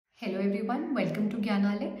Hello everyone, welcome to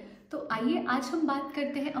ज्ञानालय। तो आइए आज हम बात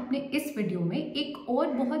करते हैं अपने इस वीडियो में एक और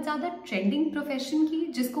बहुत ज़्यादा ट्रेंडिंग प्रोफेशन की,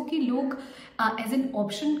 जिसको कि लोग एज एन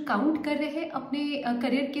ऑप्शन काउंट कर रहे हैं अपने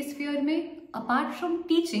करियर के स्फीयर में। अपार्ट फ्रॉम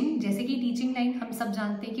टीचिंग, जैसे कि टीचिंग लाइन हम सब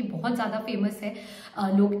जानते हैं कि बहुत ज़्यादा फेमस है,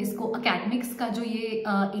 लोग इसको एकेडमिक्स का जो ये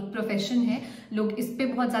एक प्रोफेशन है, लोग इस पे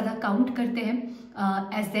बहुत ज़्यादा काउंट करते हैं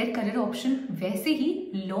एज देयर करियर ऑप्शन। वैसे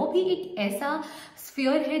ही लॉ भी एक ऐसा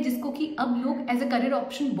स्फीयर है जिसको कि अब लोग एज अ करियर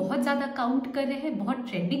ऑप्शन बहुत ज़्यादा काउंट कर रहे हैं। बहुत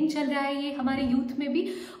ट्रेंडिंग चल रहा है ये हमारे यूथ में भी,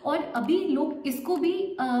 और अभी लोग इसको भी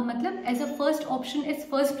मतलब as a first option, as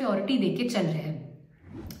first priority देके चल रहे हैं।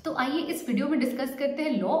 तो आइए इस वीडियो में डिस्कस करते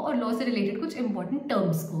हैं लॉ और लॉ से रिलेटेड कुछ इंपॉर्टेंट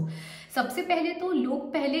टर्म्स को। सबसे पहले तो लोग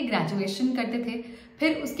पहले ग्रेजुएशन करते थे,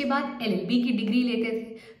 फिर उसके बाद LLB की डिग्री लेते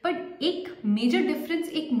थे, बट एक मेजर डिफरेंस,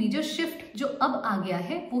 एक मेजर शिफ्ट जो अब आ गया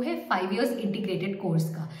है वो है 5 इयर्स इंटीग्रेटेड कोर्स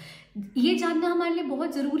का। ये जानना हमारे लिए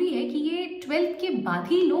बहुत जरूरी है कि ये 12th के बाद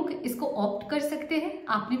ही लोग इसको ऑप्ट कर सकते हैं।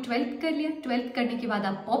 आपने 12th कर लिया, 12th करने के बाद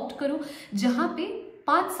आप ऑप्ट करो, जहां पे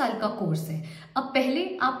 5 साल का कोर्स है। अब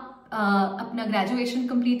पहले आप अपना ग्रेजुएशन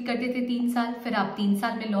कंप्लीट करते थे 3 साल, फिर आप 3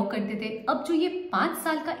 साल में लॉ करते थे। अब जो ये 5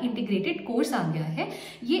 साल का इंटीग्रेटेड कोर्स आ गया है,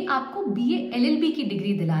 ये आपको BA LLB की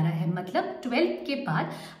डिग्री दिला रहा है। मतलब 12th के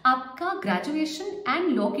बाद आपका ग्रेजुएशन एंड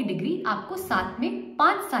लॉ की डिग्री आपको साथ में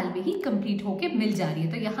 5 साल में ही कंप्लीट होके मिल जा रही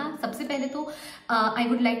है। तो यहाँ सबसे पहले तो I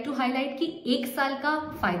would like to highlight कि 1 साल का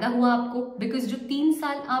फायदा हुआ आपको, बिकॉज जो 3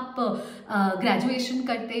 साल आप ग्रेजुएशन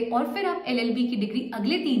करते और फिर आप LLB की डिग्री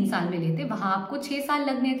अगले 3 साल में लेते, वहां आपको 6 साल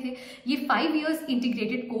लगने थे। ये 5 इयर्स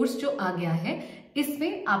इंटीग्रेटेड कोर्स जो आ गया है,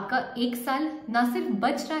 इसमें आपका 1 साल ना सिर्फ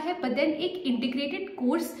बच रहा है, बट देन एक इंटीग्रेटेड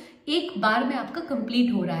कोर्स एक बार में आपका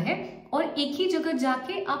कंप्लीट हो रहा है, और एक ही जगह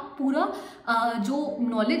जाके आप पूरा जो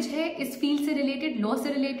नॉलेज है इस फील्ड से रिलेटेड, लॉ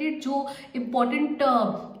से रिलेटेड जो इम्पोर्टेंट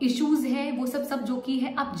इश्यूज हैं वो सब जो कि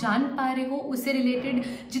है आप जान पा रहे हो। उससे रिलेटेड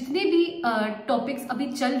जितने भी टॉपिक्स अभी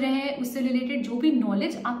चल रहे हैं, उससे रिलेटेड जो भी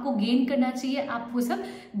नॉलेज आपको गेन करना चाहिए, आप वो सब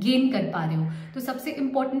गेन कर पा रहे हो। तो सबसे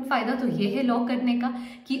इम्पोर्टेंट फायदा तो ये है लॉ करने का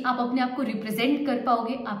कि आप अपने आप को रिप्रेजेंट कर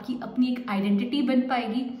पाओगे, आपकी अपनी एक आइडेंटिटी बन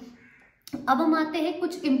पाएगी। अब हम आते हैं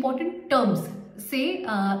कुछ इंपॉर्टेंट टर्म्स से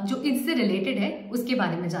जो इससे रिलेटेड है उसके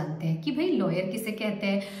बारे में जानते हैं कि भाई लॉयर किसे कहते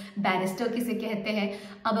हैं, बैरिस्टर किसे कहते हैं।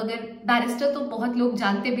 अब अगर बैरिस्टर तो बहुत लोग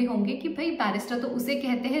जानते भी होंगे कि भाई बैरिस्टर तो उसे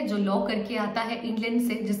कहते हैं जो लॉ करके आता है इंग्लैंड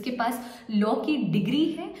से, जिसके पास लॉ की डिग्री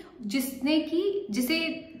है, जिसे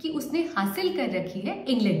कि उसने हासिल कर रखी है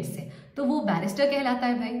इंग्लैंड से, तो वो बैरिस्टर कहलाता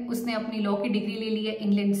है। भाई उसने अपनी लॉ की डिग्री ले ली है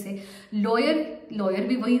इंग्लैंड से। लॉयर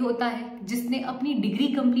भी वही होता है जिसने अपनी डिग्री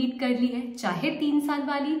कंप्लीट कर ली है, चाहे 3 साल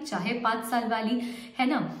वाली चाहे 5 साल वाली, है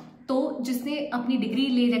ना। तो जिसने अपनी डिग्री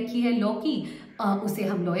ले रखी है लॉ की, उसे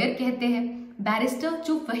हम लॉयर कहते हैं। बैरिस्टर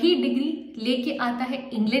जो वही डिग्री लेके आता है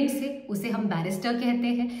इंग्लैंड से, उसे हम बैरिस्टर कहते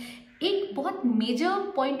हैं। एक बहुत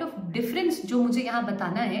मेजर पॉइंट ऑफ डिफरेंस जो मुझे यहाँ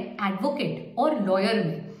बताना है एडवोकेट और लॉयर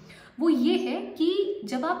में, वो ये है कि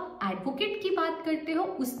जब आप एडवोकेट की बात करते हो,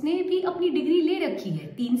 उसने भी अपनी डिग्री ले रखी है,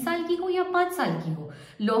 3 साल की हो या 5 साल की हो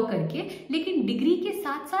लॉ करके, लेकिन डिग्री के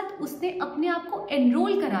साथ साथ उसने अपने आप को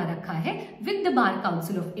एनरोल करा रखा है with the bar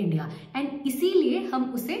council of India, and इसीलिए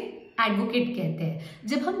हम उसे एडवोकेट कहते हैं।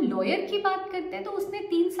 जब हम लॉयर की बात करते हैं तो उसने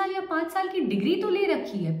 3 साल या 5 साल की डिग्री तो ले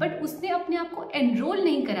रखी है, बट उसने अपने आप को एनरोल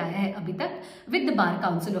नहीं कराया है अभी तक with the bar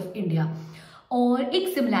council of India. और एक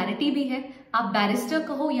सिमिलैरिटी भी है, आप बैरिस्टर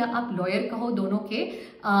कहो या आप लॉयर कहो, दोनों के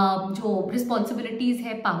जो रिस्पॉन्सिबिलिटीज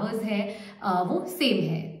है, पावर्स है, वो सेम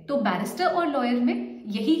है। तो बैरिस्टर और लॉयर में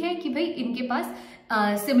यही है कि भाई इनके पास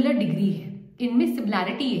सिमिलर डिग्री है, इनमें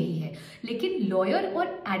सिमिलैरिटी यही है। लेकिन लॉयर और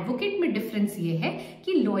एडवोकेट में डिफरेंस ये है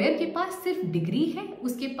कि लॉयर के पास सिर्फ डिग्री है,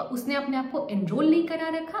 उसने अपने आप को एनरोल नहीं करा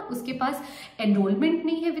रखा, उसके पास एनरोलमेंट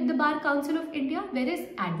नहीं है with the bar council of India. Whereas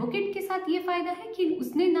advocate के साथ ये फायदा है कि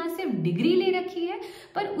उसने ना सिर्फ डिग्री ले रखी है,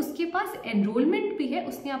 पर उसके पास एनरोलमेंट भी है,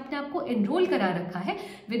 उसने अपने आप को एनरोल करा रखा है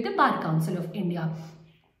with the bar council of India.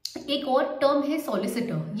 एक और टर्म है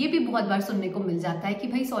सॉलिसिटर। ये भी बहुत बार सुनने को मिल जाता है कि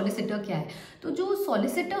भाई सॉलिसिटर क्या है। तो जो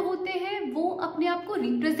सॉलिसिटर होते हैं वो अपने आप को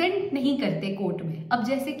रिप्रेजेंट नहीं करते कोर्ट में। अब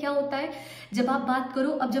जैसे क्या होता है, जब आप बात करो,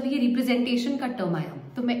 अब जब ये रिप्रेजेंटेशन का टर्म आया,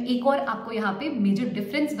 तो मैं एक और आपको यहाँ पे मेजर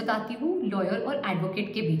डिफरेंस बताती हूँ लॉयर और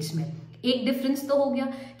एडवोकेट के बीच में। एक डिफरेंस तो हो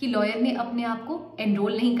गया कि लॉयर ने अपने आप को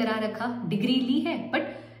एनरोल नहीं करा रखा, डिग्री ली है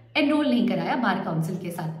बट एनरोल नहीं कराया बार काउंसिल के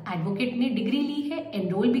साथ। एडवोकेट ने डिग्री ली है,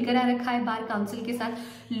 एनरोल भी करा रखा है बार काउंसिल के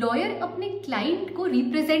साथ। लॉयर अपने क्लाइंट को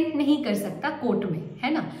रिप्रेजेंट नहीं कर सकता कोर्ट में,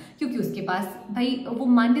 है ना, क्योंकि उसके पास भाई वो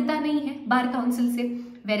मान्यता नहीं है बार काउंसिल से।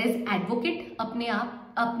 वेयरएज एडवोकेट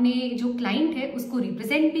अपने जो क्लाइंट है उसको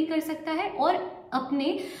रिप्रेजेंट भी कर सकता है और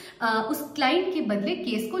अपने उस क्लाइंट के बदले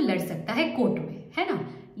केस को लड़ सकता है कोर्ट में, है ना।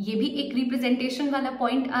 ये भी एक रिप्रेजेंटेशन वाला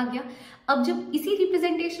पॉइंट आ गया। अब जब इसी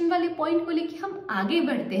रिप्रेजेंटेशन वाले पॉइंट को लेके हम आगे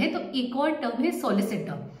बढ़ते हैं तो एक और टर्म है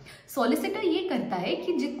सॉलिसिटर। सॉलिसिटर ये करता है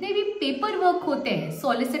कि जितने भी पेपर वर्क होते हैं,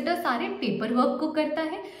 सॉलिसिटर सारे पेपर वर्क को करता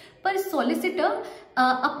है, पर सॉलिसिटर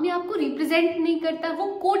अपने आप को रिप्रेजेंट नहीं करता, वो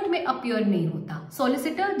कोर्ट में अपीयर नहीं होता।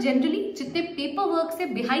 सॉलिसिटर जनरली जितने पेपर वर्क से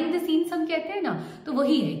बिहाइंड द सीन्स हम कहते हैं ना, तो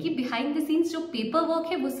वही है कि बिहाइंड द सीन्स जो पेपर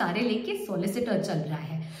वर्क है वो सारे लेके सॉलिसिटर चल रहा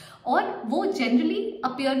है, और वो जनरली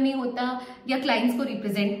अपीयर नहीं होता या क्लाइंट्स को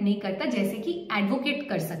रिप्रेजेंट नहीं करता, जैसे कि एडवोकेट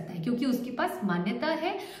कर सकता है, क्योंकि उसके पास मान्यता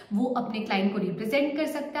है, वो अपने क्लाइंट को रिप्रेजेंट कर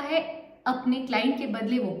सकता है, अपने क्लाइंट के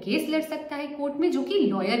बदले वो केस लड़ सकता है कोर्ट में, जो कि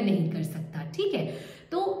लॉयर नहीं कर सकता। ठीक है,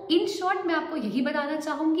 तो इन शॉर्ट मैं आपको यही बताना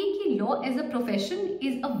चाहूंगी कि law as a profession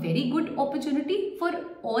is a very good opportunity for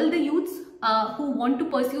all the youths who want to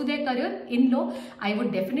pursue their career in law. I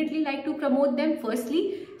would definitely like to promote them firstly.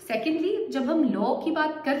 Secondly, जब हम law की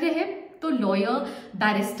बात कर रहे हैं तो lawyer,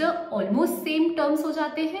 barrister almost same terms हो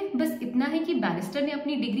जाते हैं, बस इतना है कि बैरिस्टर ने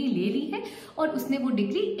अपनी डिग्री ले ली है और उसने वो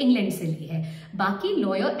डिग्री इंग्लैंड से ली है। बाकी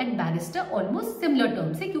lawyer and barrister almost similar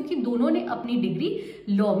terms है, क्योंकि दोनों ने अपनी डिग्री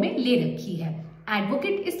लॉ में ले रखी है।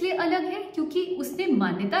 एडवोकेट इसलिए अलग है क्योंकि उसने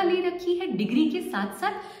मान्यता ले रखी है डिग्री के साथ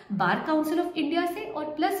साथ बार काउंसिल ऑफ इंडिया से, और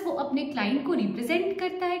प्लस वो अपने क्लाइंट को रिप्रेजेंट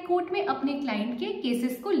करता है कोर्ट में, अपने क्लाइंट के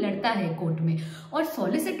केसेस को लड़ता है कोर्ट में। और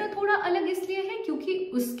सॉलिसिटर थोड़ा अलग इसलिए है क्योंकि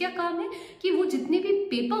उसका काम है कि वो जितने भी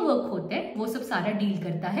पेपर वर्क होते हैं वो सब सारा डील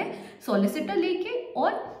करता है सॉलिसिटर लेके,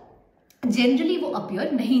 और जनरली वो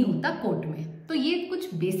अपीयर नहीं होता कोर्ट में। तो ये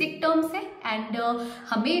कुछ बेसिक टर्म्स है, एंड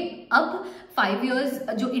हमें अब 5 इयर्स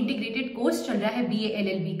जो इंटीग्रेटेड कोर्स चल रहा है BA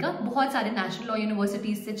LLB का, बहुत सारे नेशनल लॉ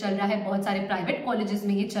यूनिवर्सिटीज से चल रहा है, बहुत सारे प्राइवेट कॉलेजेस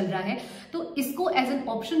में ये चल रहा है, तो इसको एज एन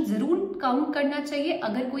ऑप्शन जरूर काउंट करना चाहिए।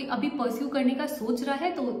 अगर कोई अभी परस्यू करने का सोच रहा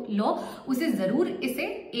है तो लॉ, उसे जरूर इसे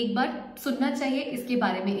एक बार सुनना चाहिए, इसके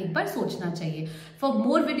बारे में एक बार सोचना चाहिए। For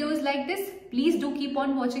more videos like this, please do keep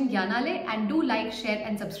on watching ज्ञानालय and do like, share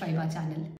and subscribe our channel.